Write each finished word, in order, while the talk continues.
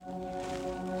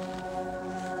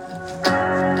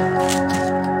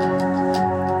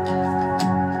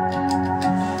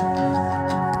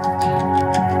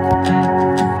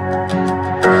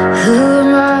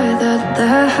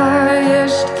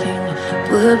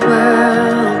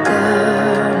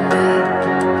welcomed me.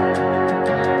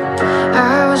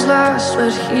 I was lost,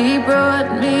 but he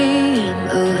brought me in.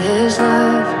 Oh, his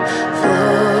love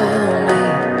for me.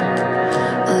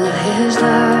 Oh, his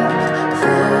love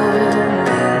for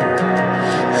me.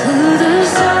 Who the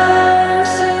Son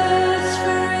sets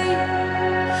free,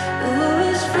 who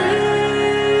is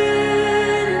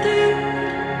free indeed.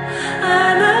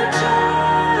 I'm a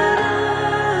child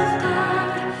of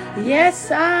God.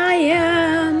 Yes, I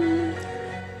am.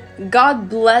 God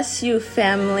bless you,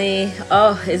 family.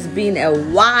 Oh, it's been a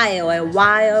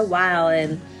while,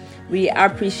 and we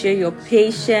appreciate your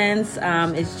patience.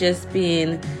 It's just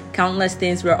been countless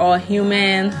things. We're all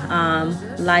human.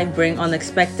 Life brings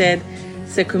unexpected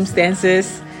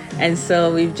circumstances, and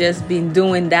so we've just been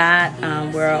doing that.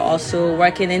 We're also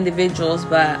working individuals,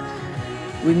 but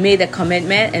we made a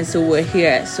commitment, and so we're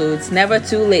here. So it's never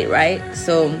too late, right?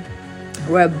 So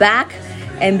we're back.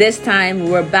 And this time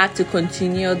we're back to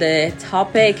continue the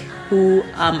topic, who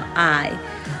am I?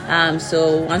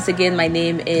 So once again, my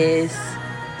name is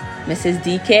Mrs.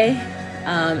 DK,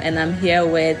 and I'm here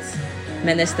with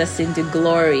Minister Cindy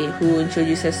Glory, who will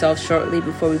introduce herself shortly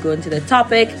before we go into the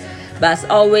topic. But as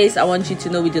always, I want you to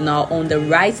know we do not own the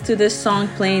rights to this song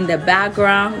playing in the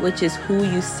background, which is Who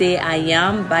You Say I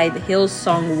Am by the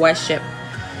Hillsong Worship.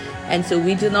 And so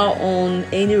we do not own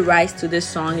any rights to this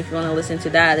song. If you want to listen to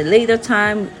that at a later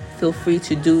time, feel free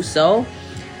to do so.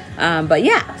 But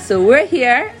yeah, so we're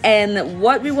here. And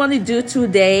what we want to do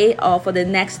today, or for the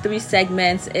next 3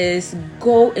 segments, is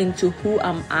go into who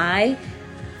am I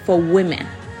for women.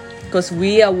 Because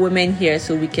we are women here,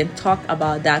 so we can talk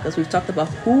about that. Because we've talked about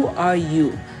who are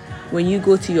you when you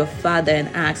go to your father and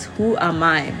ask, who am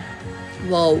I?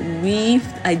 Well, we've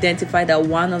identified that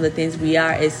one of the things we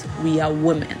are is we are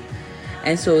women.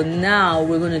 And so now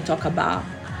we're going to talk about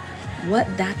what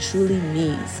that truly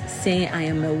means, saying I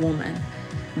am a woman.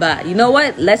 But you know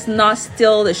what? Let's not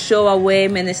steal the show away.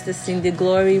 Minister Cindy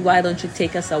Glory, why don't you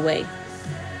take us away?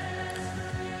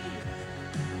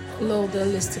 Hello, dear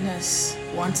listeners.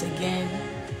 Once again,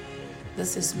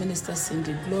 this is Minister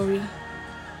Cindy Glory,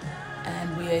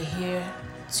 and we are here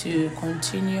to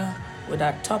continue with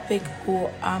our topic,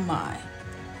 Who Am I?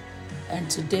 And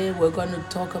today we're going to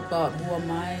talk about who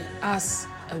am I as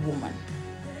a woman.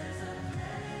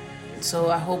 So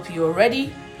I hope you're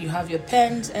ready. You have your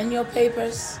pens and your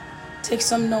papers. Take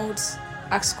some notes.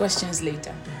 Ask questions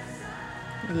later.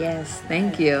 Yes,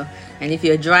 thank you. And if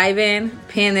you're driving,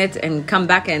 pin it and come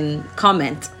back and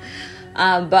comment.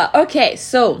 But okay,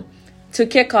 so to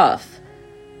kick off,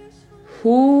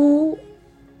 who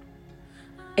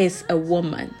is a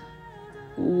woman?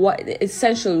 What is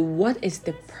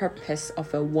the purpose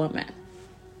of a woman?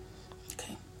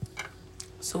 Okay,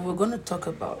 so we're going to talk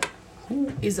about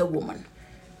who is a woman.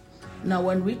 Now,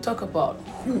 when we talk about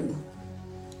who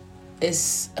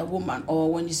is a woman,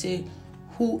 or when you say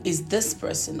who is this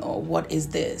person or what is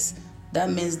this,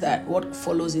 that means that what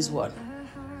follows is what?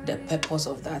 The purpose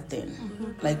of that thing.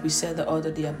 Mm-hmm. Like we said the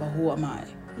other day about who am I,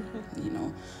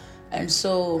 And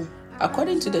so,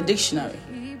 according to the dictionary,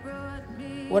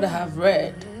 what I have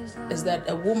read is that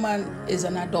a woman is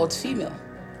an adult female.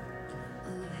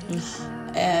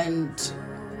 Mm-hmm. And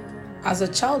as a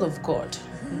child of God,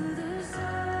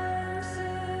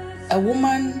 a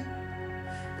woman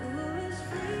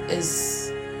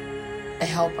is a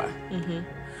helper. Mm-hmm.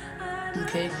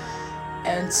 Okay?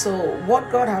 And so what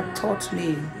God had taught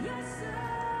me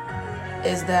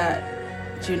is that,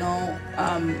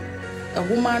 a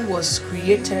woman was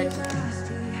created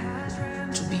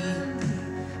to be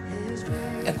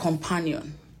a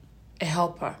companion, a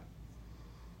helper.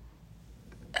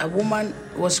 A woman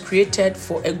was created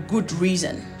for a good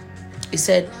reason.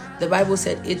 The Bible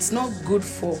said, it's not good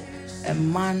for a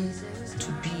man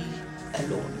to be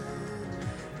alone.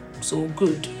 So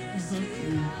good.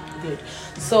 Mm-hmm. Good.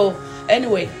 So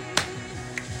anyway,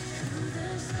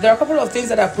 there are a couple of things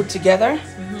that I put together.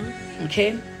 Mm-hmm.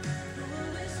 Okay.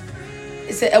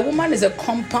 A woman is a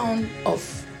compound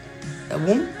of a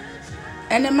womb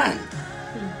and a man.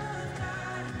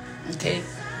 Mm-hmm. Okay.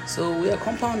 So we are a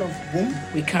compound of womb.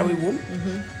 We carry womb.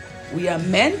 Mm-hmm. We are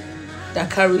men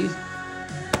that carry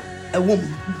a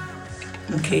womb.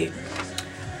 Okay.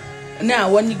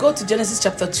 Now, when you go to Genesis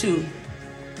chapter 2,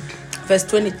 verse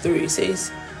 23, it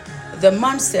says, the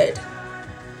man said,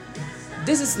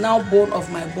 this is now bone of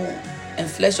my bone and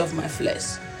flesh of my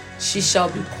flesh. She shall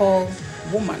be called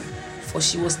woman, for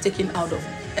she was taken out of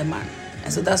a man.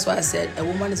 And so that's why I said a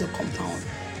woman is a compound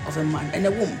of a man and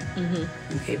a womb.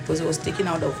 Mm-hmm. Okay, because it was taken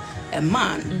out of a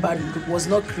man, mm-hmm. but it was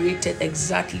not created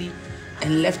exactly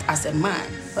and left as a man,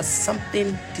 but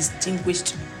something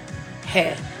distinguished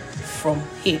her from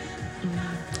him.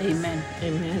 Amen.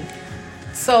 Amen.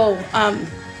 So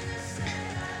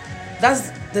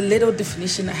that's the little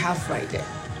definition I have right there.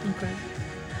 Okay.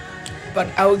 But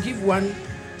I will give one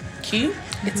key.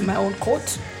 It's my own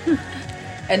quote.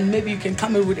 And maybe you can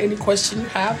come in with any question you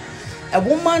have. A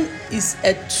woman is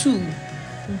a tool.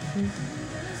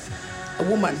 A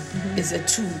woman is a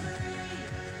tool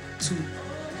to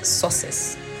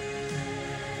success.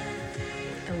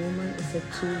 A woman is a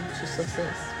tool to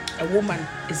success. A woman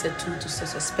is a tool to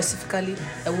success. Specifically,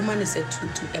 a woman is a tool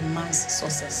to a man's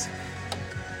success.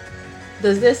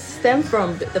 Does this stem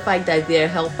from the fact that they're a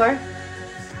helper?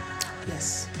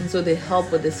 Yes. And so they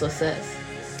help with the success?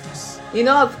 Yes. You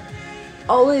know, I've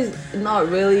always not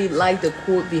really liked the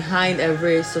quote behind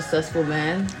every successful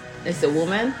man is a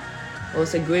woman or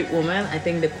it's a great woman. I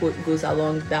think the quote goes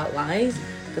along that lines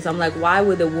because I'm like, why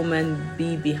would a woman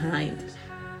be behind?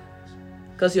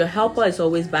 Because your helper is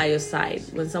always by your side.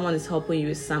 When someone is helping you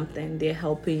with something, they're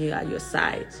helping you at your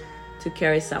side to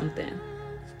carry something.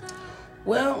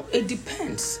 Well, it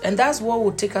depends. And that's what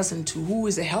will take us into who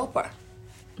is a helper.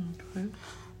 Okay.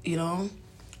 You know,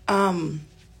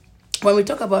 when we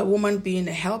talk about woman being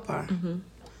a helper,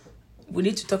 we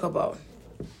need to talk about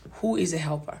who is a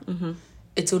helper.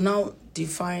 It will now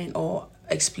define or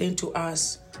explain to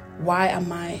us, why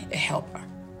am I a helper?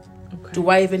 Okay. Do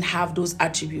I even have those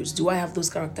attributes? Do I have those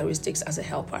characteristics as a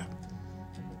helper?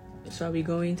 So are we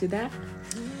going into that?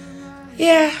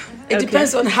 Yeah, it Okay.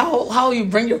 depends on how you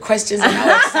bring your questions and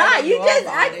how excited You are just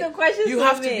about asked it. the questions You for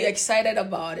have to me. be excited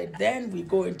about it. Then we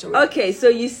go into it. Okay, so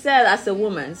you said as a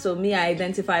woman. So me, I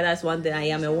identify as one thing. I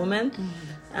am a woman.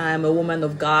 I'm a woman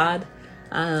of God.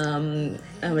 I'm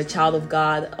a child of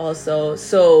God also.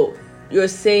 So you're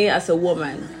saying as a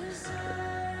woman,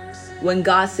 when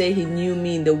God said he knew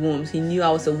me in the womb, he knew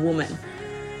I was a woman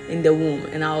in the womb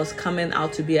and I was coming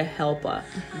out to be a helper,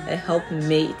 a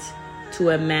helpmate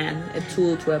to a man, a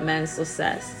tool to a man's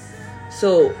success.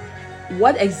 So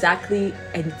what exactly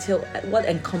what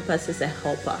encompasses a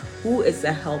helper? Who is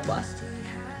a helper?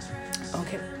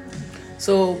 Okay.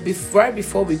 So right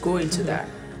before we go into that,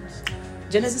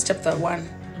 Genesis chapter 1,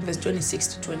 verse 26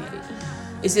 to 28.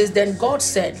 It says, then God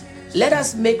said, let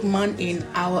us make man in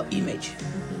our image,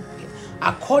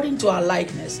 according to our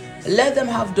likeness. Let them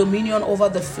have dominion over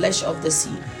the flesh of the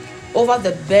sea, over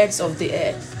the birds of the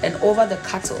air, and over the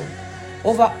cattle,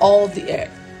 over all the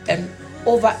earth, and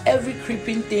over every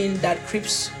creeping thing that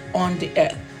creeps on the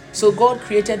earth. So God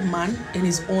created man in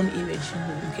his own image.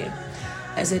 Okay.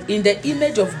 I said, in the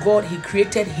image of God, he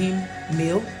created him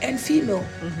male and female.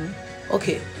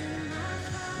 Okay.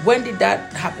 When did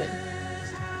that happen?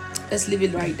 Let's leave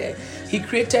it right there. He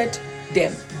created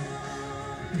them.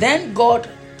 Then God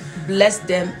blessed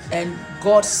them, and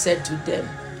God said to them,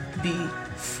 be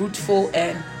fruitful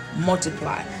and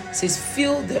multiply. It says,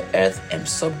 fill the earth and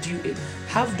subdue it.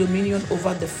 Have dominion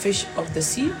over the fish of the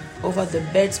sea, over the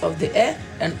birds of the air,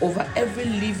 and over every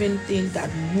living thing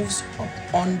that moves up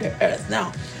on the earth.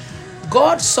 Now,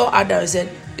 God saw Adam and said,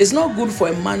 it's not good for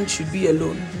a man to be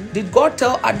alone. Did God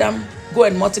tell Adam, go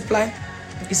and multiply?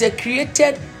 He said,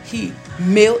 created he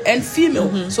male and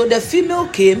female. So the female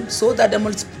came so that the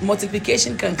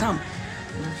multiplication can come.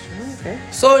 Okay.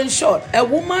 So in short, a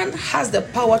woman has the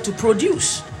power to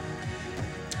produce.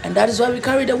 And that is why we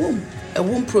carry the womb. A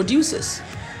womb produces,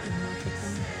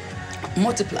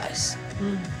 multiplies.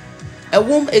 A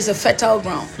womb is a fertile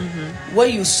ground where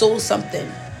you sow something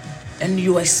and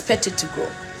you expect it to grow.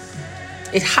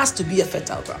 It has to be a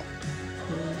fertile ground.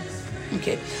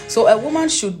 Okay, so a woman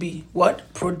should be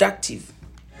what? Productive,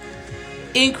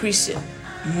 increasing,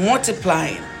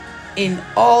 multiplying in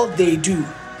all they do.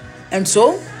 And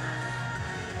so,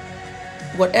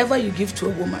 whatever you give to a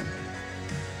woman,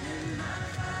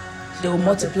 they will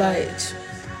multiply it,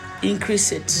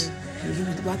 increase it, and give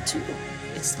it back to you.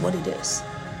 It's what it is.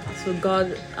 So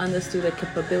God understood the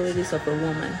capabilities of a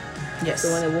woman. Yes.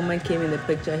 So when a woman came in the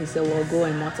picture, he said, well, go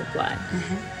and multiply.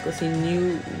 Because he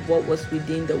knew what was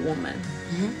within the woman,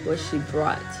 what she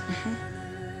brought.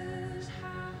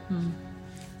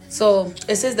 So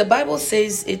it says, the Bible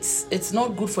says it's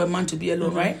not good for a man to be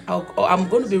alone, right? I'm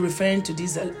going to be referring to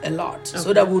this a lot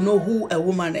so that we'll know who a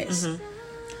woman is.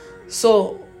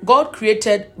 So God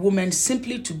created women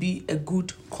simply to be a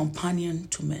good companion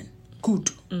to men. Good.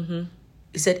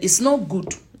 He said it's not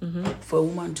good for a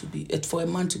man to be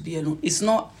alone. It's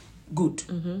not good.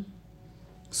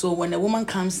 So when a woman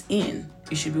comes in,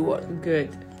 it should be what? Good.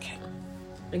 Okay.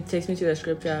 It takes me to the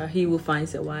scripture. He who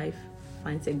finds a wife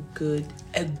finds a good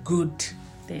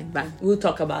thing. But we'll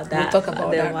talk about that. We'll talk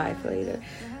about the that. wife later.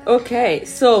 Okay,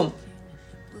 so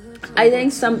I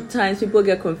think sometimes people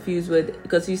get confused with,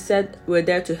 because you said we're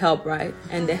there to help, right?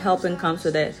 And the helping comes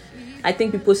with it. I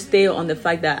think people stay on the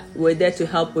fact that we're there to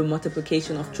help with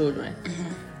multiplication of children.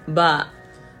 But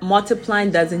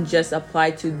multiplying doesn't just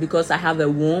apply to because I have a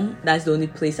womb, that's the only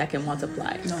place I can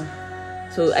multiply. No.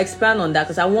 So expand on that,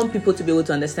 because I want people to be able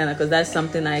to understand that, because that's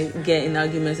something I get in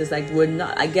arguments. It's like,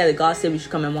 I get it, God said we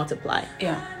should come and multiply.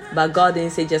 Yeah. But God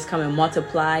didn't say just come and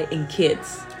multiply in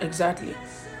kids. Exactly.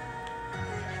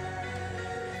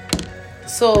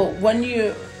 So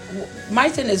my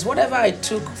thing is, whatever I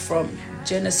took from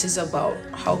Genesis about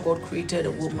how God created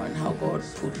a woman, how God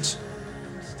put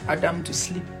Adam to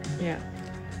sleep. Yeah.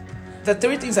 The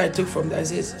 3 things I took from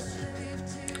that is,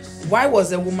 why was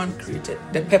the woman created?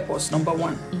 The purpose, number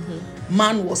 1.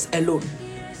 Man was alone,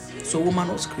 so woman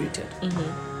was created.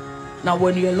 Now,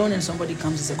 when you're alone and somebody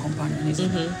comes as a companion,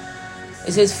 isn't it?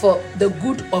 It says for the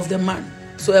good of the man.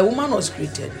 So a woman was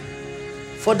created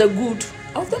for the good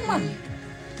of the man.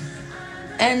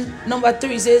 And number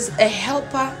 3 says a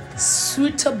helper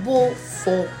suitable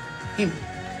for him.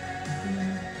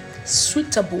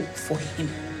 Suitable for him.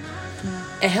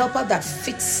 A helper that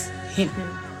fits him.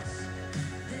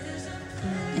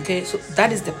 Okay, so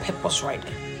that is the purpose right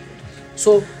there.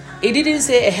 So it didn't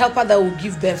say a helper that will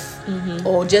give birth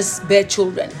or just bear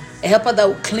children. A helper that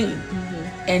will clean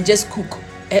and just cook.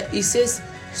 It says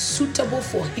suitable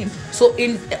for him. So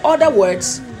in other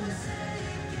words,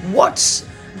 what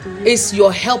is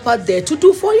your helper there to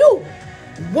do for you?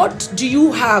 What do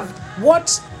you have?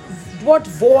 What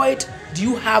void do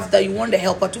you have that you want the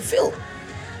helper to fill?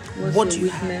 What's your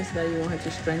weakness that you want her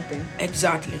to strengthen?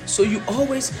 Exactly. So you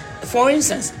always, for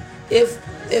instance, if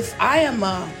I am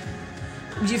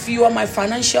if you are my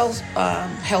financial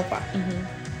helper,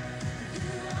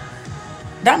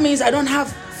 that means I don't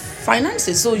have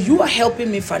finances. So you are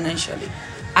helping me financially.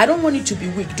 I don't want you to be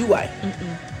weak, do I?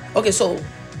 Okay, so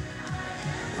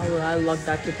How will I unlock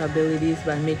that capabilities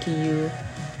by making you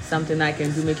something I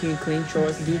can do, making you clean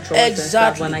chores, do chores and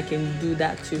stuff, when I can do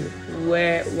that too?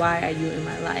 Why are you in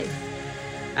my life?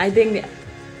 I think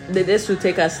that this will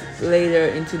take us later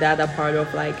into the other part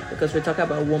of, like, because we're talking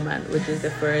about woman, which is the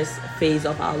first phase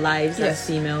of our lives as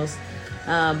females.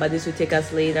 But this will take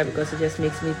us later, because it just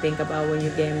makes me think about when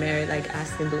you're getting married, like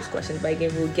asking those questions. But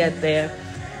again, we'll get there.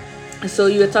 So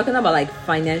you were talking about like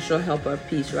financial helper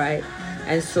piece, right?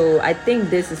 And so I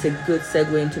think this is a good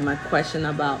segue into my question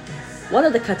about what are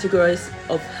the categories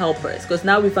of helpers? Because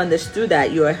now we've understood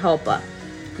that you're a helper.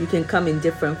 You can come in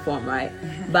different form, right?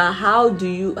 But how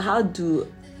does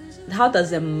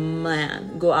a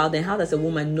man go out there? How does a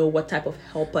woman know what type of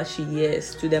helper she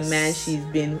is to the man she's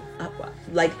been,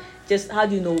 like, just how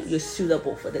do you know you're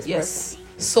suitable for this person?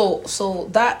 So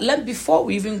that, before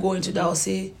we even go into that, I'll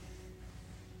say,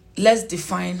 let's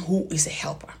define who is a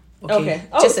helper. Okay.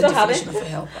 Just a definition of a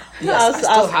helper. Yes, I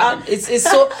still have it.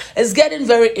 It's getting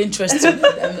very interesting.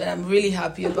 I'm really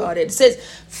happy about it. It says,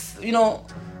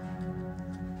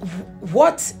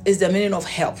 what is the meaning of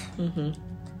help? When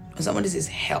somebody says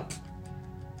help,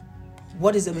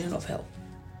 what is the meaning of help?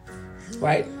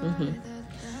 Right?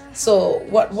 So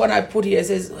what I put here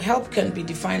says help can be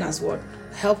defined as what?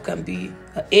 Help can be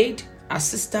aid,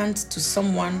 assistance to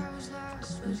someone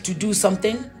to do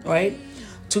something, right?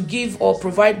 To give or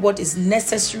provide what is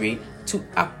necessary to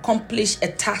accomplish a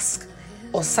task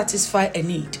or satisfy a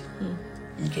need.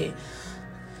 Okay.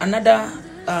 Another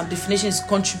definition is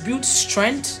contribute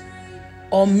strength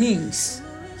or means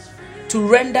to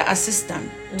render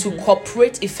assistance, to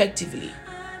cooperate effectively,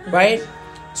 right?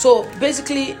 So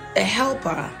basically, a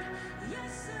helper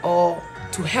or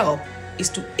to help is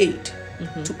to aid,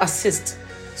 to assist.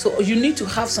 So you need to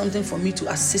have something for me to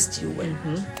assist you with.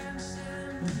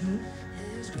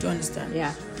 Do you understand?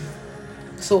 Yeah.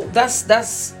 So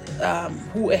that's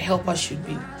who a helper should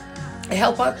be. A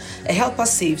helper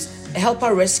saves. A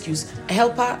helper rescues. A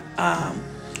helper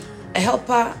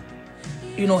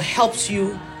helps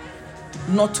you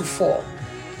not to fall.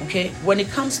 Okay. When it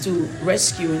comes to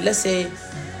rescuing, let's say,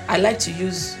 I like to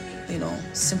use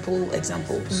simple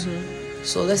examples.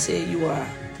 So let's say you are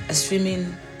a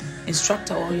swimming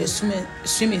instructor or you're a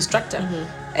swimming instructor,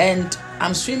 and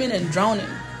I'm swimming and drowning.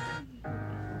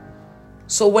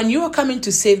 So when you are coming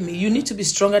to save me, you need to be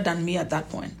stronger than me at that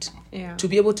point to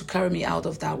be able to carry me out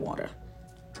of that water.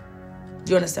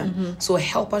 Do you understand? So a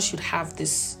helper should have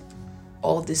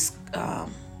all these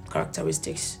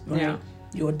characteristics. Right? Yeah.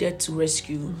 You're there to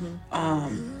rescue.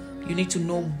 You need to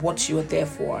know what you're there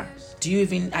for. Are you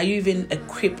even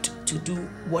equipped to do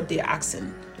what they're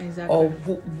asking? Exactly. Or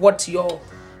who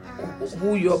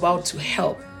you're about to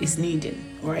help is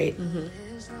needing, right?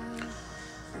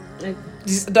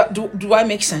 Do I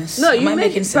make sense? No, Am you I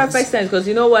make making perfect sense, because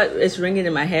you know what is ringing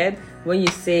in my head when you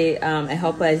say a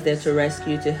helper is there to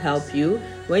rescue, to help you.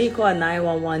 When you call a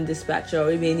 911 dispatcher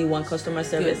or even anyone customer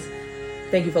service,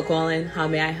 thank you for calling. How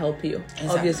may I help you? Exactly.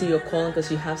 Obviously, you're calling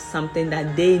because you have something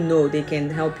that they know they can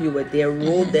help you with. Their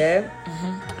role there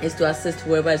is to assist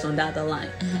whoever is on the other line.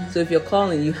 So if you're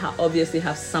calling, you obviously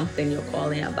have something you're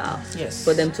calling about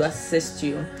for them to assist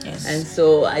you. Yes. And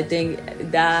so I think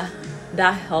that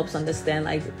helps understand,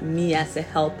 like, me as a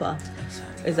helper.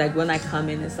 Exactly. It's like when I come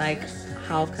in, it's like,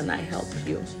 how can I help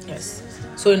you? Yes.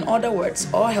 So in other words,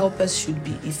 all helpers should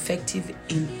be effective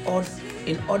in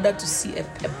order to see a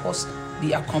purpose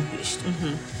be accomplished.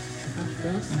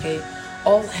 Okay.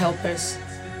 All helpers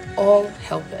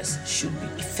should be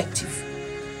effective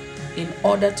in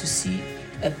order to see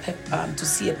a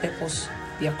purpose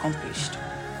be accomplished.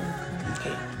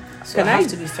 Okay. So I have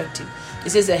to be effective. It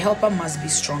says a helper must be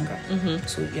stronger.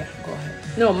 So yeah, go ahead.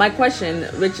 No, my question,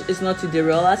 which is not to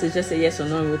derail us, is just a yes or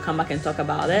no, and we'll come back and talk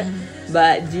about it.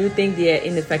 But do you think they are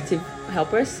ineffective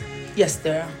helpers? Yes,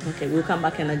 there are. Okay, we'll come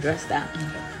back and address that.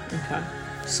 Okay.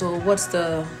 So what's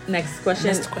the next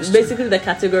question? question? Basically the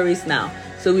categories now.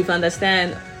 So we've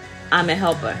understand I'm a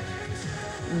helper.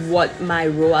 What my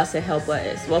role as a helper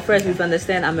is. Well, first we've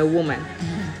understand I'm a woman.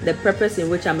 The purpose in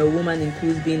which I'm a woman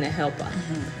includes being a helper.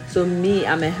 So me,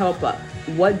 I'm a helper.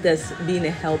 What does being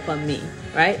a helper mean,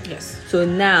 right? Yes. So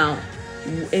now,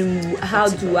 the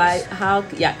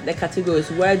categories,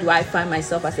 where do I find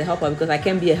myself as a helper? Because I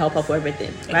can't be a helper for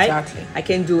everything, right? Exactly. I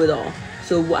can't do it all.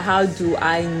 So how do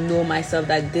I know myself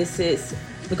that this is,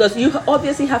 because you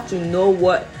obviously have to know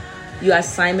what your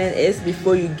assignment is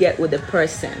before you get with the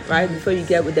person, right? Before you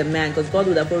get with the man, because God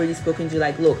would have already spoken to you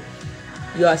like, look,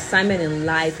 your assignment in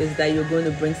life is that you're going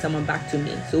to bring someone back to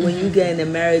me. So when you get in a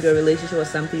marriage or relationship or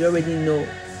something, you already know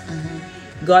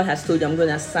God has told you, I'm going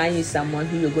to assign you someone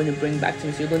who you're going to bring back to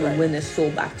me. So you're going to win a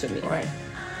soul back to me. Right.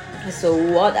 So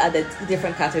what are the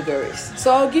different categories?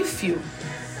 So I'll give few,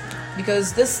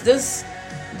 because this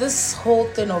whole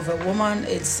thing of a woman,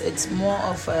 it's more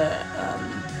of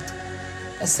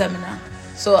a seminar.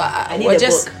 So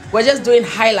we're just doing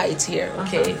highlights here,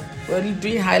 okay? We're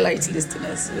doing highlights,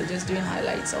 listeners. We're just doing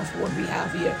highlights of what we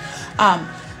have here.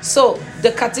 So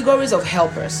the categories of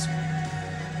helpers.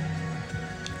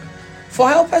 For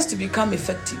helpers to become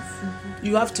effective,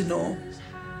 you have to know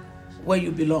where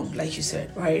you belong, like you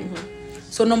said, right?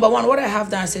 So number one, what I have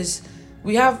done is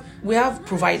we have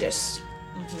providers.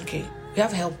 Okay, we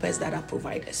have helpers that are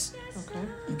providers.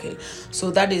 Okay.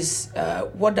 So that is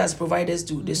what does providers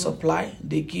do? They supply,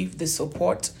 they give, they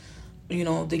support.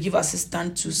 They give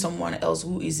assistance to someone else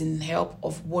who is in help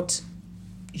of what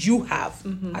you have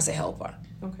as a helper.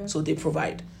 Okay. So they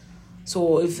provide.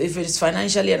 So if it is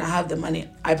financially and I have the money,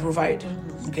 I provide.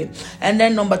 Okay. And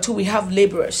then number two, we have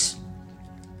laborers.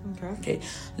 Okay.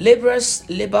 Laborers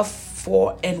labor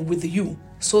for and with you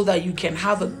so that you can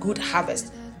have a good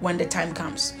harvest when the time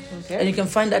comes. Okay. And you can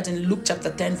find that in Luke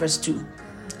chapter 10 verse 2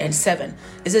 and 7.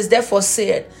 It says, therefore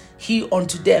said he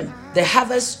unto them, the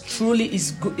harvest truly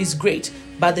is great,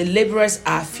 but the laborers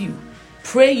are few.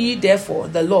 Pray ye therefore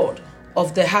the Lord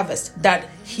of the harvest, that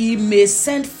he may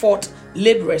send forth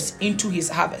laborers into his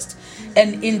harvest.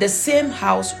 And in the same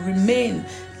house remain,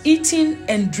 eating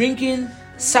and drinking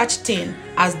such thing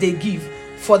as they give,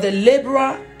 for the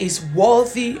laborer is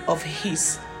worthy of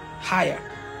his hire.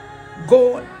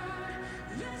 Go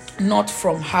not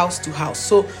from house to house.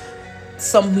 So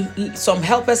some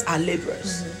helpers are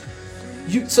laborers.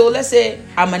 So let's say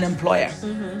I'm an employer.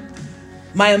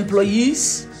 My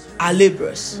employees are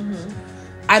laborers.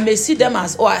 I may see them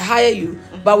as, I hire you,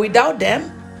 but without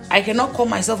them, I cannot call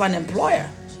myself an employer.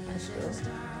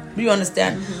 Do you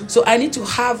understand? So I need to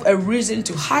have a reason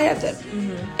to hire them.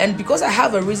 And because I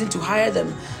have a reason to hire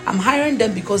them, I'm hiring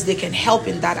them because they can help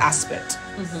in that aspect.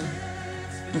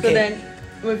 Okay. So then,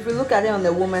 if we look at it on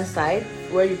the woman's side,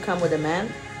 where you come with a man,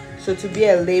 so to be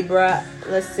a laborer,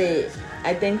 let's say,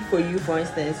 I think for you, for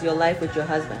instance, your life with your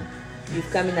husband, you've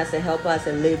come in as a helper, as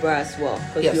a laborer as well,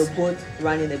 because you're both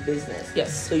running a business.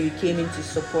 Yes. So you came in to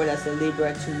support as a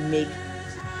laborer to make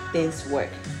things work.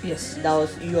 Yes. That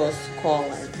was yours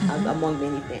calling, among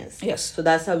many things. Yes. So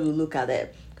that's how we look at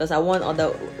it. Because I want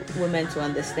other women to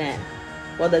understand,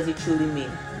 what does it truly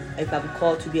mean if I'm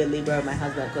called to be a laborer of my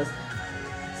husband? Because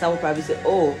some will probably say,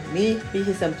 me be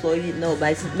his employee. No,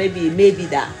 but it's maybe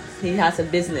that he has a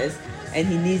business and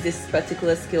he needs this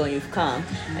particular skill, and you've come,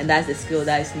 and that's the skill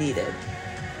that is needed.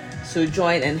 So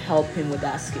join and help him with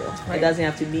that skill. Right. It doesn't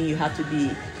have to mean you have to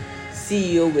be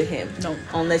CEO with him. No.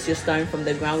 Unless you're starting from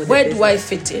the ground with where do I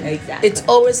fit in? Exactly. It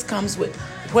always comes with,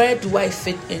 where do I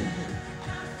fit in?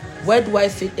 Where do I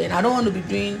fit in? I don't want to be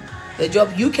doing the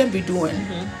job you can be doing.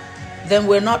 Then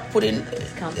we're not putting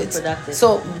counterproductive.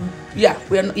 So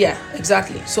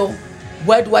exactly. So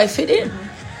where do I fit in?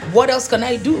 What else can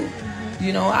I do?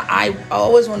 I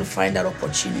always want to find that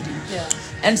opportunity.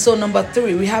 And so number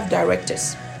 3, we have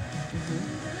directors.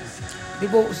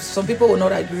 Some people will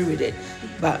not agree with it,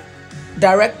 but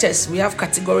directors, we have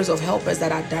categories of helpers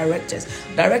that are directors.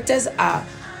 Directors are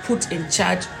put in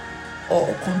charge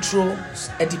or control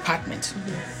a department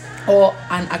or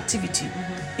an activity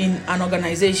in an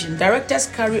organization. Directors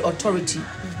carry authority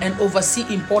and oversee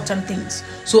important things.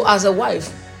 So as a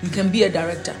wife, you can be a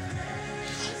director.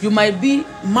 You might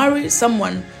marry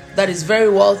someone that is very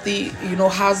wealthy,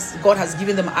 God has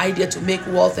given them an idea to make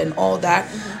wealth and all that,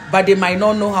 but they might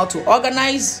not know how to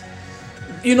organize,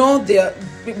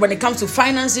 when it comes to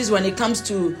finances, when it comes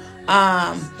to,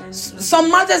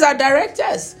 some mothers are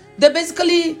directors. They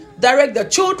basically direct the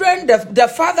children,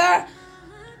 the father.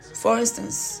 For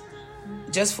instance,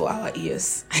 just for our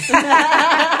ears,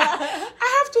 I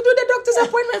have to do the doctor's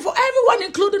appointment for everyone,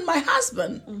 including my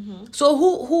husband. So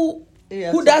who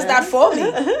does that for me?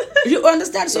 You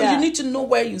understand? So you need to know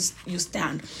where you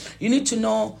stand. You need to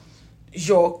know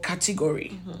your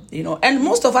category, and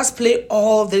most of us play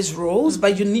all these roles,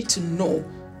 but you need to know,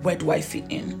 where do I fit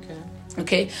in?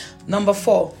 Okay. Number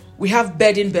 4, we have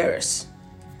burden bearers.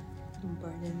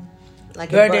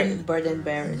 Burden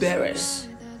bearers.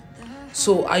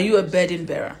 So are you a burden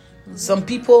bearer? Some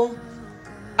people,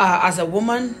 as a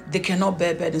woman, they cannot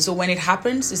bear burden. So when it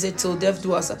happens, they say, till death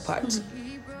do us apart.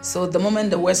 So the moment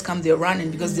the worst comes, they're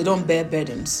running because they don't bear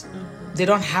burdens. They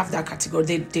don't have that category.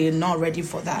 They're not ready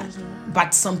for that.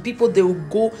 But some people, they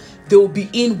will be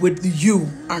in with you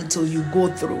until you go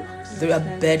through. They are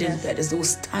burden bearers. They will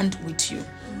stand with you.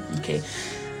 Okay.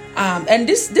 And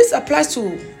this applies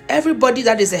to everybody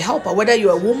that is a helper, whether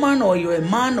you're a woman or you're a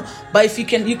man. But if you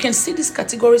can see these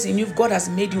categories in you, God has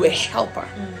made you a helper.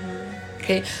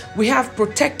 Okay. We have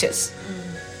protectors.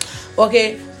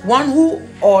 Okay. One who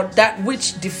or that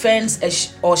which defends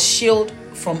or shield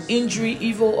from injury,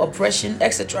 evil, oppression,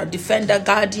 etc. Defender,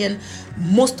 guardian.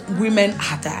 Most women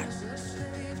are that.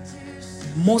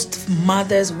 Most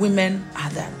mothers, women are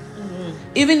that.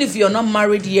 Even if you're not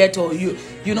married yet, or you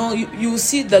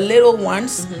see the little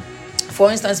ones. For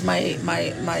instance, my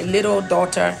little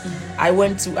daughter,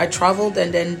 I traveled,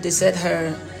 and then they said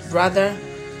her brother,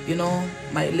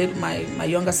 my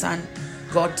younger son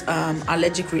got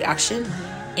allergic reaction,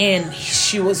 and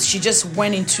she just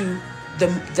went into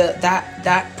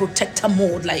that protector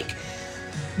mode, like,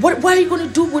 what are you going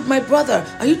to do with my brother?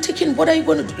 What are you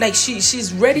going to do? Like,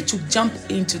 she's ready to jump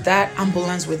into that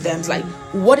ambulance with them. It's like,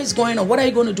 what is going on? What are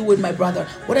you going to do with my brother?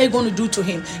 What are you going to do to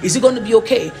him? Is he going to be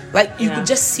okay? Like, you could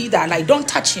just see that, like, don't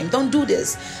touch him, don't do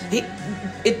this.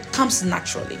 It comes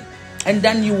naturally, and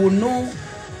then you will know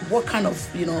what kind of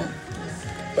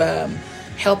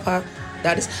helper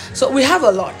that is. So we have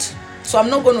a lot. So I'm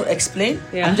not going to explain.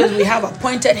 We have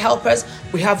appointed helpers.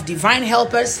 We have divine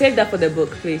helpers. Save that for the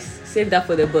book, please. Save that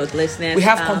for the book, listeners. We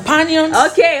have companions.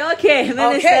 Okay.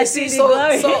 Okay. See,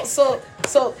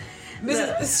 so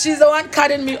she's the one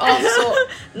cutting me off. So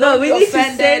no, we need to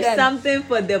save something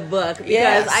for the book,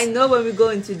 because I know when we go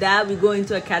into that, we go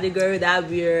into a category that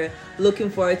we're looking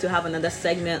forward to have another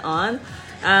segment on.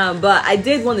 But I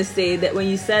did want to say that when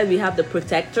you said we have the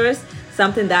protectors,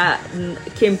 something that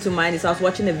came to mind is I was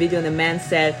watching a video and the man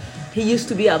said he used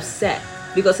to be upset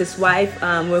because his wife,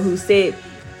 when he say,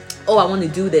 "Oh, I want to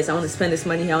do this, I want to spend this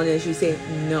money here," and she say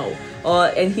no,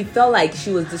 and he felt like she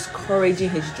was discouraging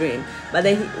his dream. But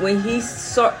then when he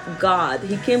sought God,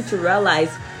 he came to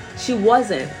realize she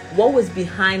wasn't. What was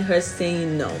behind her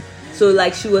saying no? So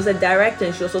like, she was a director,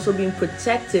 and she was also being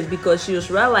protective because she was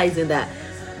realizing that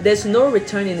there's no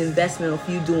return in investment of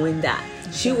you doing that.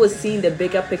 She was seeing the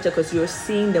bigger picture because you're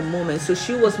seeing the moment. So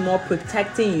she was more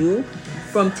protecting you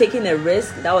from taking a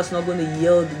risk that was not going to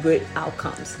yield great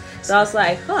outcomes. So I was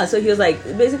like, So he was like,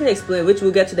 basically explain, which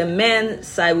we'll get to the man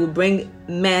side. We'll bring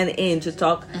men in to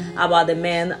talk about the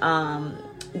men,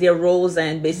 their roles,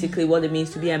 and basically what it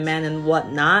means to be a man and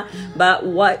whatnot. But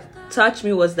what touched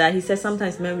me was that he said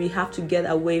sometimes, men, we have to get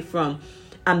away from,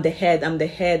 I'm the head,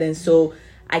 and so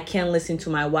I can't listen to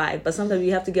my wife. But sometimes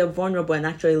you have to get vulnerable and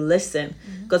actually listen,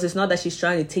 because it's not that she's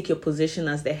trying to take your position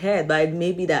as the head, but it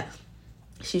may be that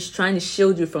she's trying to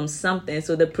shield you from something.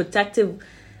 So the protective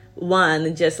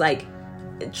one just like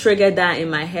triggered that in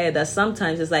my head, that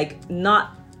sometimes it's like,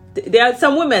 not, there are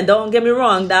some women, don't get me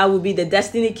wrong, that would be the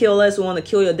destiny killers who want to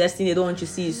kill your destiny. They don't want you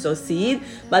to see you succeed.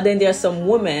 But then there are some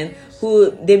women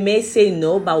who, they may say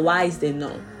no, but why is they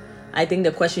no? I think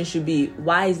the question should be,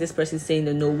 why is this person saying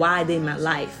the no? Why are they in my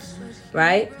life?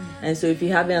 right? And so if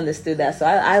you haven't understood that, so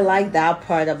I like that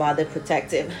part about the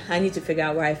protective. I need to figure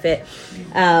out where I fit.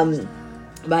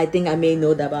 But I think I may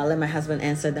know that, but I'll let my husband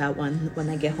answer that one when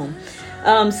I get home.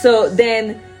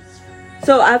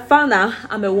 So I found out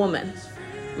I'm a woman.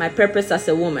 My purpose as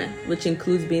a woman, which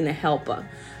includes being a helper.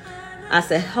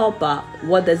 As a helper,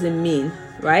 what does it mean,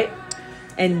 right?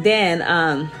 And then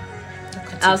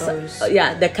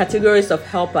the categories of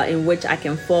helper in which I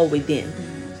can fall within,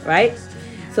 right?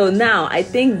 So now I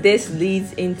think this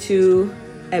leads into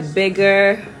a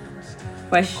bigger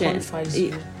question. Qualifies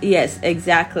you. Yes,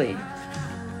 exactly.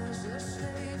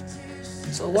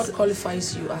 So what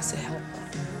qualifies you as a helper?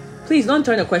 Please don't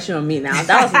turn the question on me now.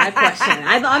 That was my question.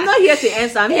 I'm not here to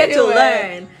answer. I'm here to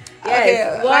learn. Yes.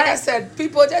 Okay, like I said,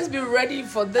 people just be ready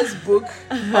for this book.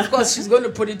 Of course, she's going to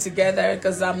put it together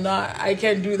because I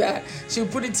can't do that. She'll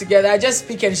put it together. I just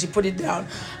speak and she put it down.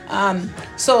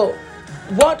 So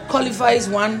what qualifies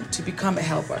one to become a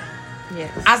helper? Yes.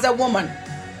 As a woman.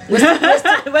 We're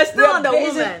still on the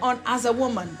woman. As a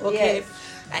woman, okay? Yes.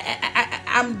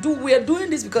 We are doing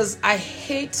this because I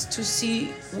hate to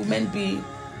see women be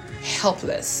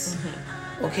helpless.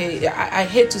 Okay, I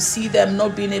hate to see them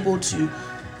not being able to,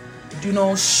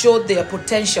 show their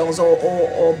potentials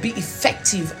or be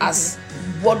effective as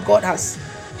what God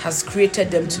has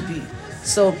created them to be.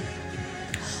 So,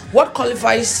 what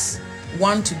qualifies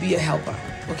one to be a helper?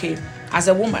 Okay, as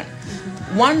a woman,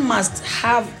 one must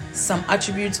have some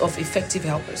attributes of effective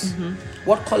helpers.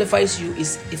 What qualifies you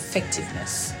is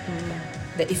effectiveness.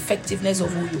 The effectiveness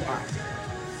of who you are.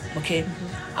 Okay,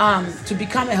 to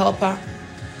become a helper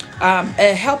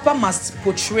must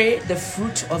portray the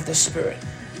fruit of the Spirit.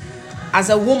 As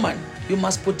a woman, you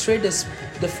must portray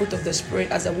the fruit of the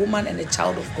Spirit. As a woman and a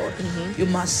child of God, you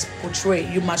must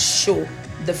show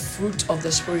the fruit of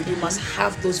the Spirit. You must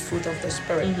have those fruit of the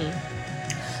Spirit.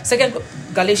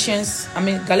 Galatians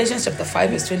chapter 5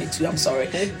 verse 22.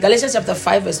 Galatians chapter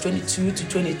 5 verse 22 to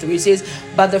 23 says,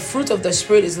 "But the fruit of the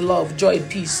Spirit is love, joy,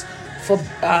 peace,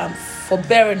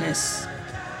 forbearance,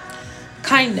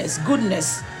 kindness,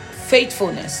 goodness,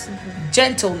 faithfulness,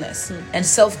 gentleness, and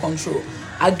self-control.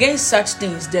 Against such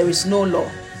things there is no law."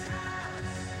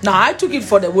 Now I took it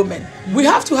for the women. We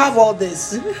have to have all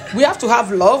this. We have to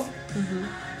have love.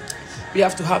 We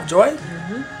have to have joy.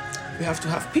 We have to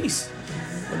have peace.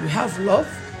 When we have love,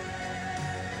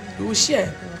 we will share.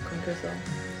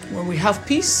 When we have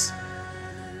peace,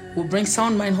 we'll bring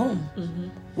sound mind home.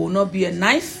 We'll not be a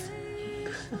knife.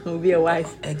 We'll be a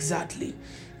wife. Exactly.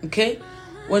 Okay?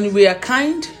 When we are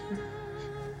kind,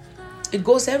 it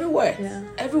goes everywhere. Yeah.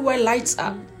 Everywhere lights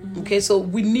up. Okay? So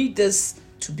we need this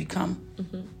to become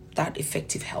that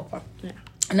effective helper. Yeah.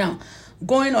 Now,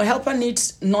 helper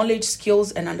needs knowledge,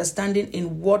 skills, and understanding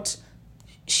in what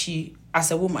she,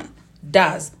 as a woman,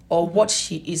 does or what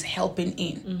she is helping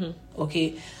in.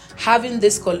 Okay, having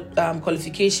these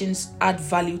qualifications add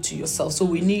value to yourself. So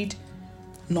we need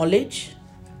knowledge,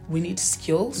 we need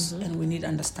skills, and we need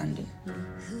understanding.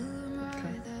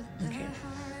 Okay,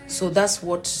 so that's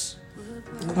what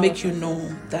will make you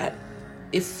know that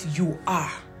if you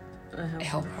are a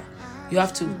helper, you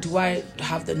have to. Do I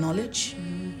have the knowledge?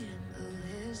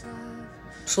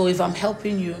 So if I'm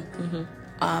helping you,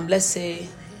 let's say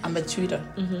I'm a tutor.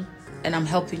 And I'm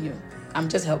helping you. I'm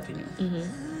just helping you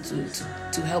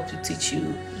to help you, teach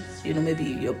you, maybe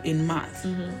you're in math.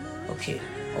 Okay.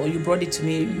 Or you brought it to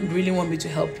me, you really want me to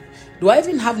help you. Do I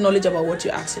even have knowledge about what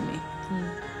you're asking me?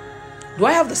 Do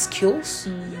I have the skills?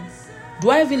 Do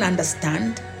I even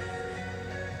understand?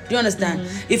 Do you understand?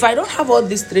 If I don't have all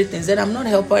these three things, then I'm not a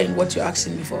helper in what you're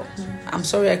asking me for. I'm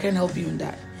sorry, I can't help you in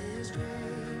that.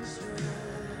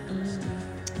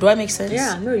 Do I make sense?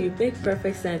 Yeah, no, you make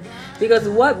perfect sense. Because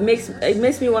it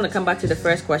makes me want to come back to the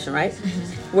first question, right?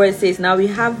 Where it says, now we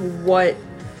have what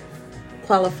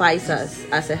qualifies us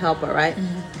as a helper, right?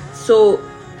 So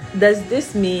does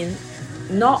this mean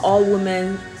not all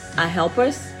women are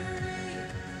helpers?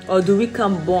 Or do we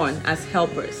come born as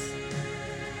helpers?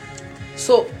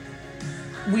 So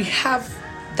we have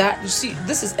that. You see,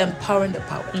 this is empowering the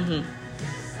power.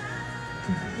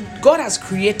 God has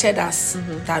created us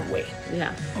that way.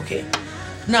 Yeah. Okay.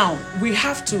 Now, we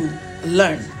have to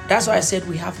learn. That's why I said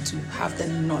we have to have the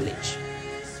knowledge.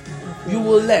 You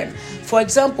will learn. For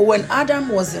example, when Adam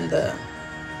was in the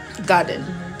garden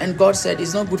and God said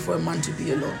it's not good for a man to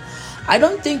be alone. I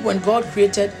don't think when God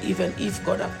created Eve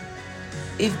got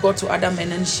to Adam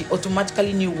and then she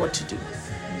automatically knew what to do.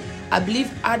 I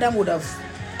believe Adam would have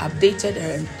updated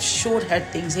her and showed her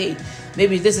things. Hey,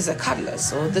 maybe this is a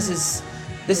cutlass, or this is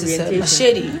a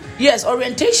machete. Yes,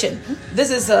 orientation. This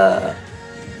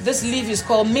leaf is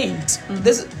called mint.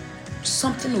 This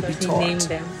something will be taught.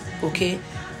 Okay,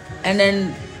 and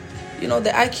then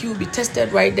the IQ will be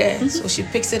tested right there. So she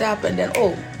picks it up, and then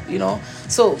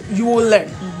so you will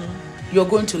learn. You're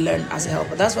going to learn as a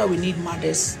helper. That's why we need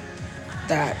mothers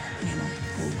that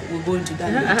we'll go into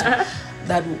that later,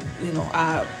 that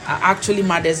are actually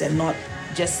mothers and not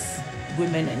just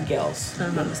women and girls. You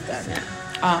understand?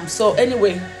 Yeah. So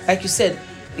anyway, like you said,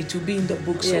 it will be in the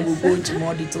book, so we'll go into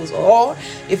more details. Or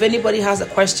if anybody has a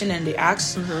question and they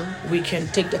ask, we can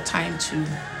take the time to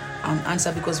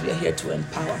answer, because we are here to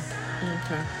empower.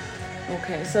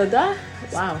 Okay. So that's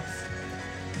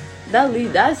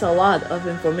a lot of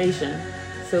information.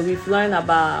 So we've learned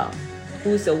about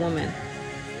who's a woman,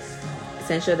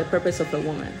 essentially the purpose of a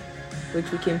woman, which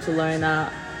we came to learn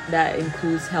that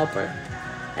includes helper.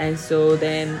 And so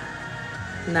then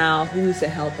now, who's a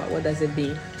helper? What does it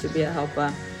mean to be a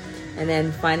helper? And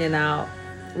then finding out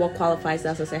what qualifies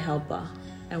us as a helper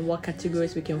and what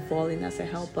categories we can fall in as a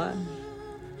helper.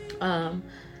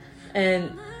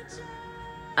 And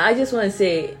I just want to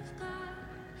say,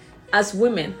 as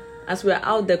women, as we're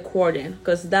out there courting,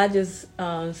 because that just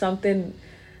something.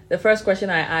 The first question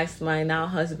I asked my now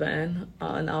husband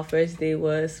on our first day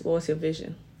was, "What was your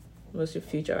vision? What's your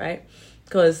future?" Right?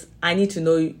 Because I need to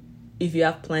know if you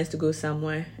have plans to go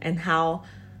somewhere, and how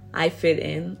I fit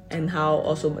in, and how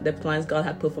also the plans God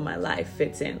had put for my life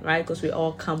fits in, right? Because we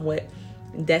all come with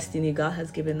destiny God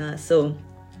has given us. So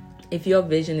if your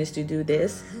vision is to do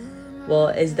this,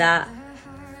 well,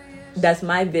 that's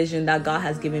my vision that God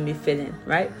has given me fit in,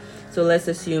 right? So let's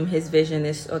assume his vision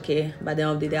is, okay, by the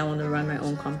end of the day, I want to run my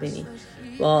own company.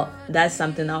 Well, that's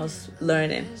something I was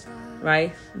learning,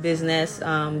 right? Business,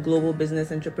 global business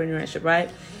entrepreneurship, right?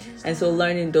 And so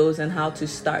learning those and how to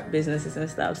start businesses and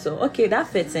stuff. So, okay, that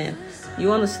fits in. You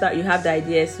want to start, you have the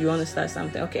ideas, you want to start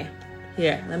something. Okay,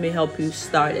 here, let me help you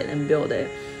start it and build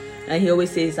it. And he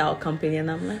always says our company,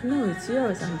 and I'm like, no, it's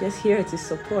yours. I'm just here to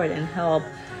support and help.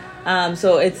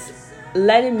 So it's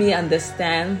letting me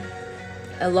understand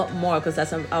a lot more, because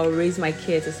as I'll raise my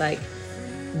kids, it's like,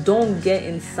 don't get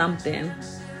in something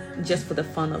just for the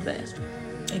fun of it.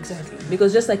 Exactly.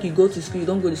 Because just like you go to school, you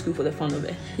don't go to school for the fun of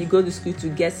it. You go to school to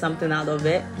get something out of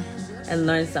it and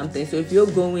learn something. So if you're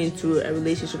going into a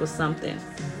relationship or something,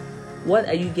 what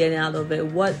are you getting out of it?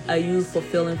 What are you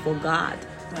fulfilling for God?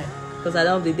 Right. Because at the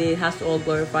end of the day, it has to all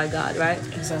glorify God, right?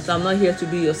 Exactly. So I'm not here to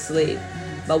be your slave.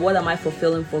 But what am I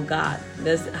fulfilling for God?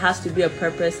 There has to be a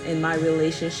purpose in my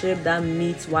relationship that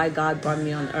meets why God brought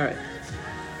me on earth.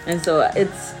 And so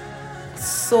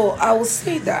So I will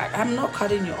say that, I'm not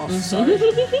cutting you off, sorry.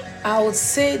 I would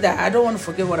say that, I don't want to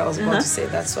forget what I was about to say,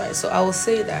 that's why. So I will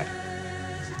say that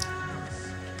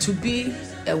to be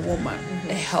a woman,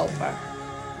 a helper,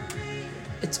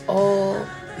 it all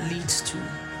leads to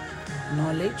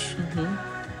knowledge,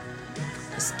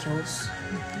 skills,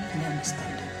 and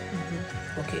understanding.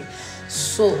 Okay,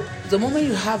 so the moment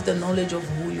you have the knowledge of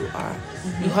who you are,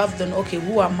 you have the, okay,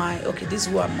 who am I? Okay, this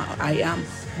is who I am.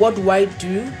 What do I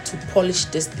do to polish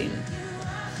this thing?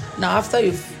 Now, after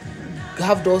you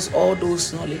have all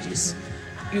those knowledges,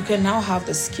 you can now have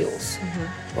the skills.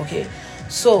 Okay,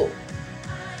 so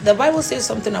the Bible says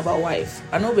something about wife.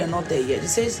 I know we're not there yet. It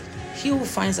says, he who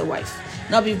finds a wife.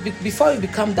 Now, before you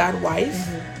become that wife,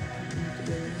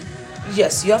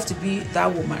 yes, you have to be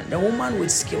that woman, the woman with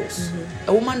skills,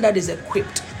 a woman that is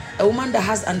equipped, a woman that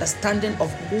has understanding of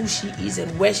who she is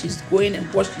and where she's going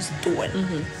and what she's doing.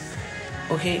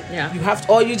 Okay, yeah, you have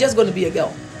to, or you're just going to be a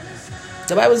girl.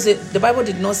 The Bible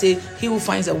did not say he who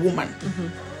finds a woman.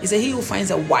 It said he who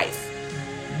finds a wife.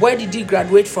 Where did he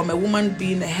graduate from a woman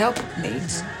being a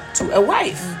helpmate to a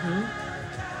wife?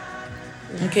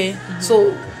 Okay,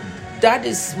 so that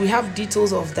is, we have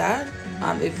details of that.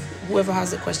 If whoever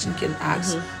has a question can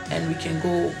ask, and we can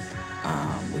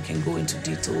go into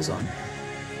details on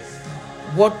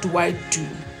what do I do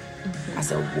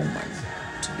as a woman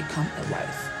to become a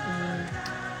wife.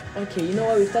 Okay, you know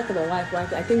what, we've talked about wife.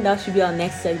 I think that should be our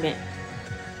next segment.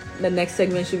 The next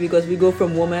segment should be, because we go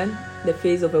from woman, the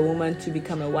phase of a woman, to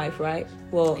become a wife, right?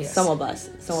 Well, yes. Some of us,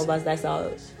 that's our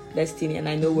destiny, and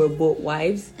I know we're both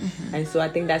wives, and so I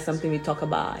think that's something we talk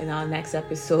about in our next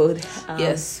episode.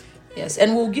 Yes,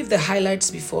 and we'll give the highlights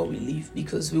before we leave,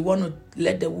 because we want to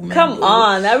let the women Come know.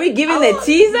 on, are we giving a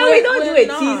teaser? We don't do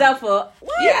a teaser for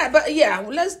what? Yeah,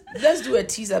 let's do a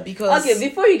teaser, because okay,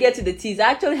 before you get to the teaser,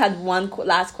 I actually had one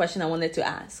last question I wanted to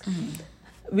ask.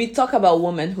 We talk about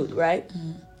womanhood, right?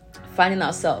 Finding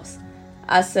ourselves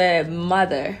as a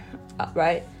mother,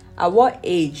 right? At what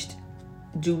age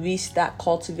do we start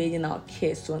cultivating our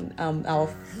kids, our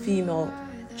female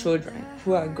children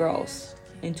who are girls,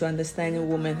 into understanding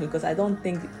womanhood? Because I don't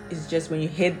think it's just when you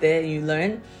hit there and you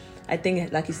learn. I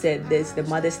think, like you said, there's the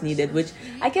mothers needed, which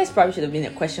I guess probably should have been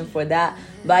a question for that.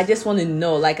 But I just want to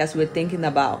know, like, as we're thinking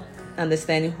about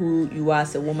understanding who you are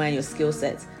as a woman and your skill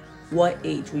sets, what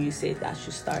age would you say that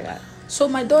should start at? So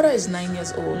my daughter is 9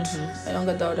 years old. My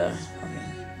younger daughter,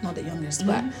 not the youngest,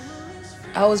 but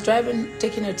I was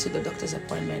taking her to the doctor's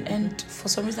appointment, and for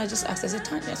some reason I just asked her, I said,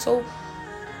 Tanya, so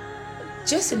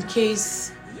just in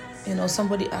case,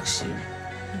 somebody asks you,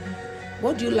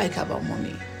 what do you like about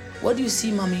mommy? What do you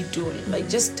see mommy doing? Like,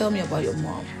 just tell me about your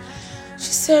mom.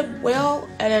 She said,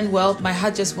 my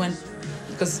heart just went,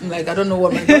 because like, I don't know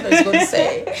what my daughter is going to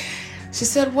say. She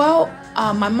said,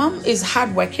 my mom is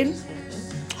hardworking.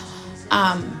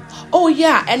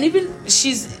 And even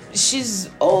she's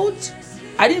old.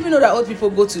 I didn't even know that old people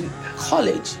go to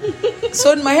college.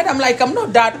 So in my head, I'm like, I'm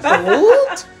not that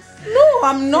old. No,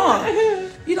 I'm not.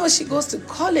 She goes to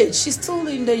college. She's still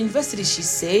in the university, she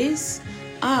says.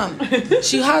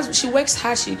 She works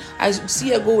hard. I see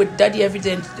her go with daddy every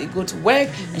day, and they go to work,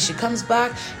 and she comes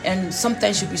back, and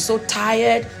sometimes she'll be so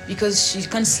tired because she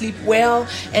can't sleep well,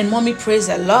 and mommy prays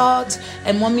a lot,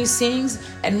 and mommy sings,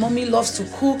 and mommy loves to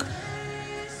cook.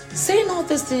 Saying all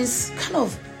these things kind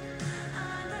of,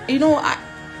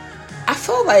 I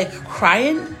felt like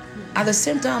crying. At the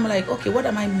same time, I'm like, okay, what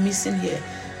am I missing here?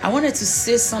 I wanted to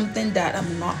say something that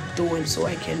I'm not doing so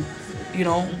I can,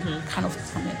 kind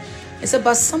of come in. I said,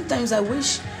 but sometimes I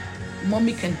wish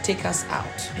mommy can take us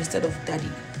out instead of daddy.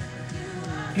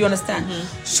 You understand?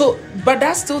 So, but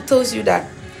that still tells you that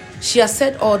she has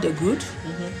said all the good,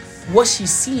 what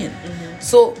she's seeing.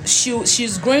 So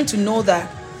she's going to know that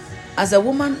as a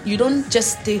woman, you don't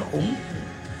just stay home.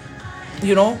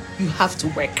 You have to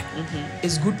work.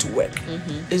 It's good to work.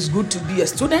 It's good to be a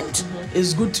student.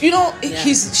 It's good to,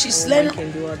 she's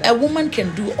learning. A woman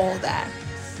can do all that.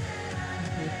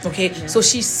 Okay, so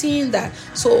she's seeing that.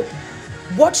 So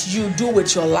what you do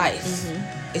with your life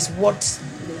is what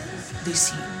they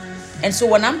see. And so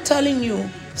when I'm telling you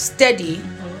steady,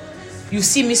 you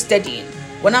see me studying.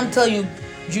 When I'm telling you,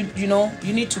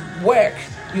 you need to work,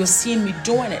 you're seeing me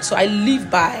doing it. So I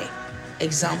live by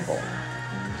example.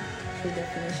 The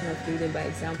definition of leading by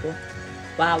example.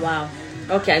 Wow.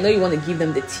 Okay, I know you want to give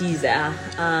them the teaser,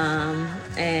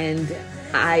 and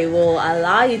I will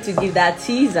allow you to give that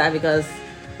teaser because,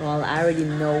 well, I already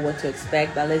know what to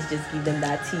expect, but let's just give them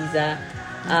that teaser.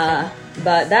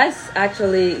 But that's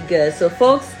actually good. So,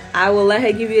 folks, I will let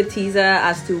her give you a teaser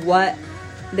as to what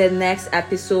the next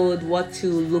episode, what to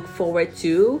look forward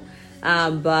to.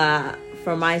 But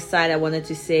from my side, I wanted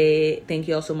to say thank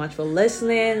you all so much for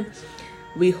listening.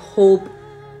 We hope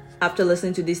after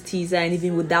listening to this teaser, and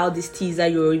even without this teaser,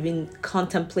 you're even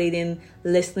contemplating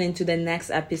listening to the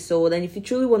next episode. And if you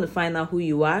truly want to find out who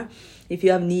you are, if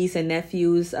you have nieces and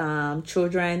nephews,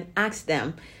 children, ask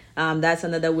them. That's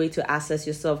another way to assess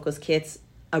yourself, because kids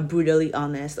are brutally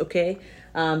honest, okay?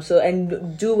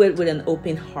 And do it with an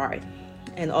open heart,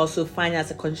 and also find it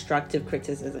as a constructive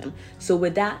criticism. So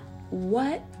with that,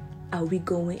 what are we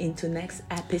going into next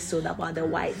episode about the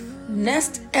wife?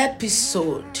 Next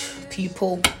episode,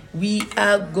 people, we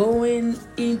are going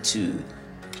into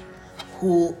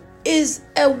who is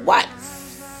a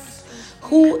wife.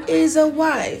 Who is a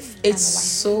wife? It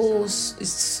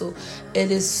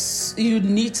is, you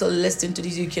need to listen to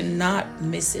this. You cannot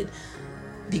miss it,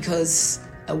 because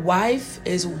a wife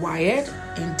is wired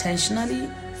intentionally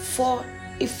for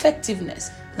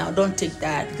effectiveness. Now, don't take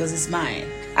that because it's mine.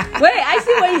 Wait, I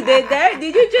see what you did there.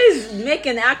 Did you just make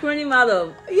an acronym out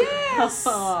of? Yes.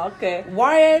 Oh, okay.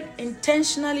 Wired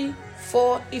intentionally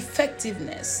for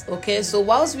effectiveness. Okay, so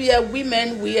whilst we are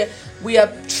women, we are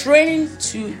trained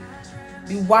to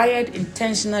be wired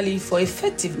intentionally for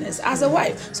effectiveness as a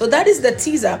wife. So that is the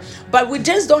teaser. But we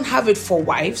just don't have it for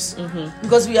wives,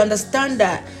 because we understand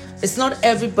that it's not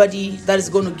everybody that is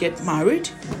going to get married.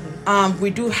 We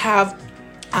do have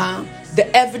the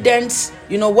evidence.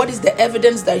 What is the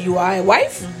evidence that you are a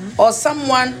wife or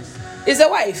someone is a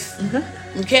wife?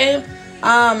 Okay.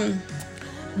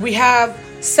 We have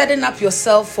setting up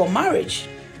yourself for marriage,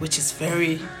 which is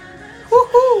very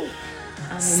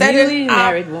setting up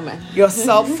married woman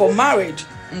yourself for marriage.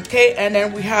 Okay. And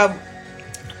then we have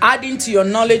adding to your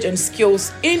knowledge and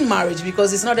skills in marriage,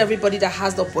 because it's not everybody that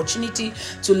has the opportunity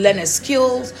to learn a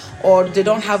skills, or they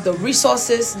don't have the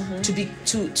resources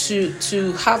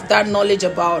to have that knowledge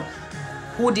about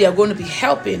who they are going to be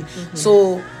helping.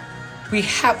 So we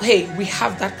have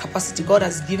that capacity. God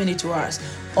has given it to us,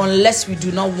 unless we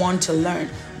do not want to learn.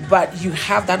 But you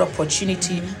have that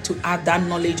opportunity to add that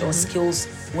knowledge or skills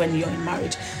when you're in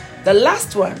marriage. The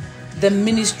last one, the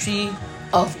ministry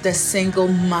of the single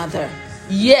mother.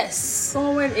 Yes.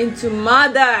 Going into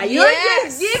mother. You're Yes.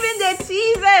 just giving the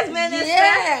teasers, minister.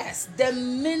 Yes, the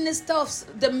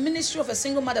ministry of a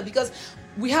single mother, because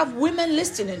we have women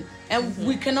listening, and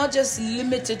we cannot just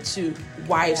limit it to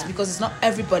wives, because it's not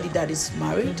everybody that is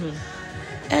married,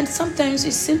 and sometimes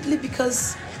it's simply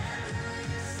because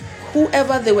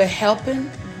whoever they were helping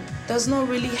does not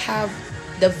really have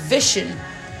the vision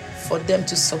for them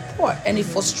to support, and it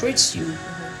frustrates you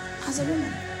as a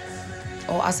woman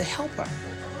or as a helper.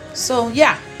 So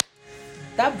yeah,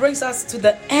 that brings us to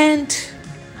the end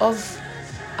of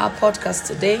our podcast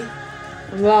today.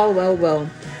 Well.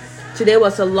 Today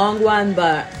was a long one,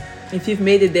 but if you've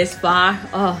made it this far,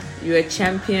 you're a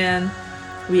champion.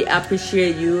 We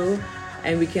appreciate you,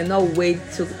 and we cannot wait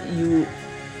till you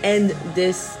end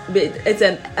this.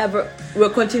 We're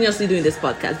continuously doing this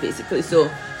podcast, basically.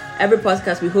 So every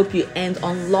podcast, we hope you end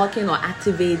unlocking or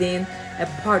activating a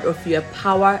part of your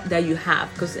power that you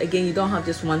have, because again, you don't have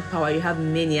just one power, you have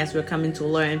many, as we're coming to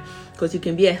learn, because you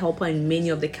can be a helper in many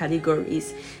of the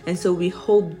categories. And so we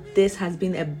hope this has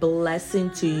been a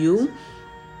blessing to you.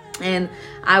 And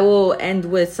I will end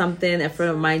with something a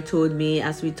friend of mine told me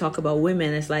as we talk about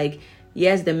women. It's like,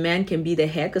 yes, the man can be the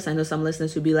head, because I know some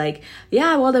listeners will be like,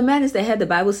 yeah, well, the man is the head, the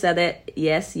Bible said it.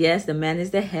 Yes, the man is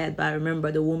the head, but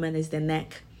remember, the woman is the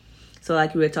neck. So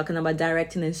like we were talking about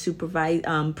directing and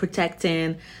supervising,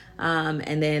 protecting,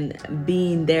 and then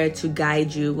being there to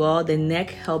guide you. Well, the neck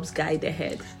helps guide the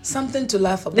head. Something to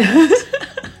laugh about.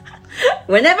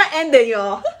 We're never ending,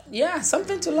 y'all. Yeah,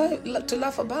 something to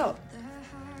laugh about.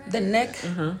 The neck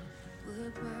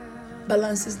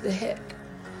balances the head.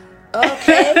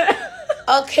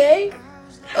 Okay.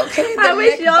 I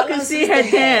wish y'all could see her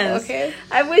hands. Okay.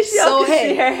 I wish y'all could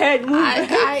see her head move.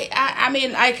 I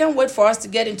mean, I can't wait for us to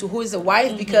get into who is a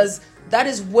wife, because that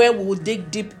is where we will dig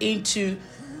deep into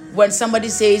when somebody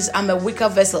says, I'm a weaker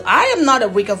vessel. I am not a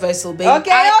weaker vessel, baby. I am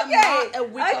not a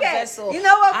weaker vessel. You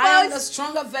know what, I am a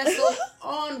stronger vessel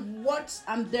on what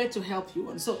I'm there to help you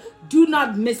on. So do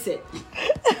not miss it.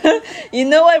 You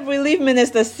know what? If we leave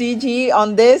Minister CG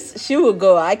on this, she will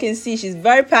go. I can see she's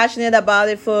very passionate about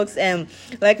it, folks. And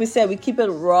like we said, we keep it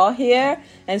raw here.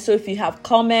 And so if you have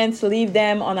comments, leave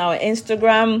them on our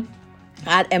Instagram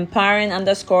at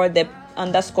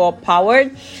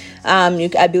empowering_powered.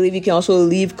 I believe you can also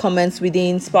leave comments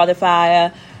within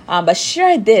Spotify. But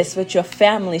share this with your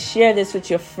family, share this with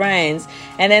your friends.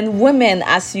 And then women,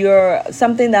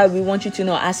 something that we want you to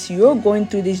know, as you're going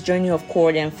through this journey of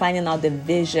courting and finding out the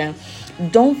vision,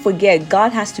 don't forget,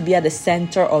 God has to be at the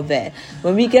center of it.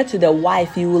 When we get to the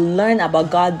wife, you will learn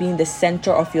about God being the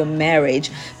center of your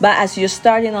marriage. But as you're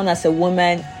starting on as a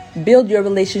woman, build your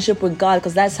relationship with God,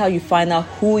 because that's how you find out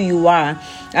who you are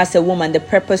as a woman, the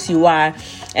purpose you are.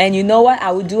 And you know what?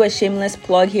 I will do a shameless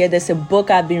plug here. There's a book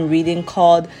I've been reading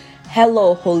called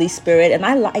Hello, Holy Spirit. And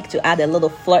I like to add a little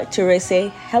flirt to it.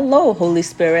 Say, hello, Holy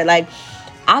Spirit. Like,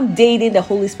 I'm dating the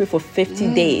Holy Spirit for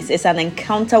 50 days. It's an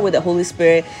encounter with the Holy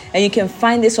Spirit. And you can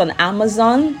find this on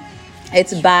Amazon.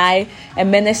 It's by a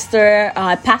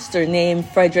pastor named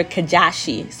Frederick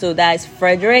Kajashi. So that is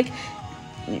Frederick.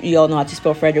 You all know how to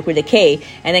spell Frederick with a K.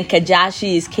 And then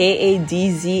Kajashi is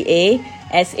Kadzashie.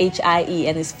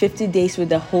 And it's 50 days with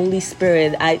the Holy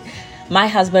Spirit. My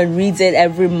husband reads it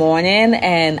every morning,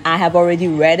 and I have already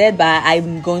read it, but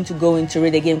I'm going to go into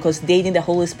it again, because dating the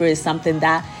Holy Spirit is something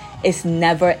that is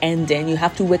never ending. You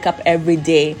have to wake up every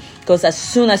day, because as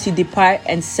soon as you depart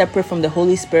and separate from the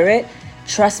Holy Spirit,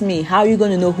 trust me, how are you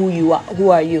going to know who you are? Who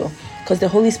are you? Because the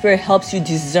Holy Spirit helps you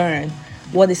discern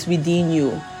what is within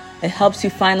you. It helps you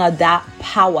find out that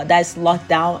power that is locked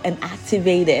down and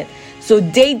activated. So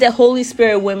date the Holy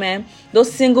Spirit, women.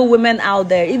 Those single women out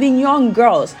there, even young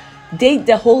girls, date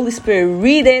the Holy Spirit.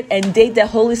 Read it and date the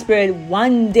Holy Spirit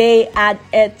one day at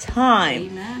a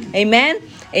time.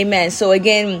 Amen. So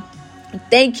again,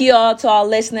 thank you all to our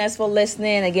listeners for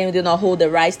listening. Again, we do not hold the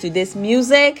rights to this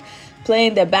music playing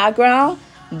in the background,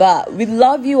 but we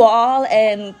love you all,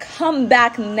 and come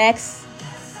back next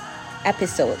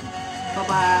episode.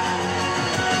 Bye-bye.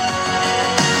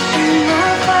 In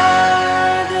my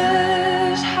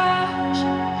Father's house,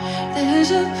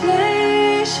 there's a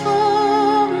place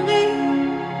for me.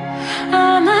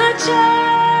 I'm a child.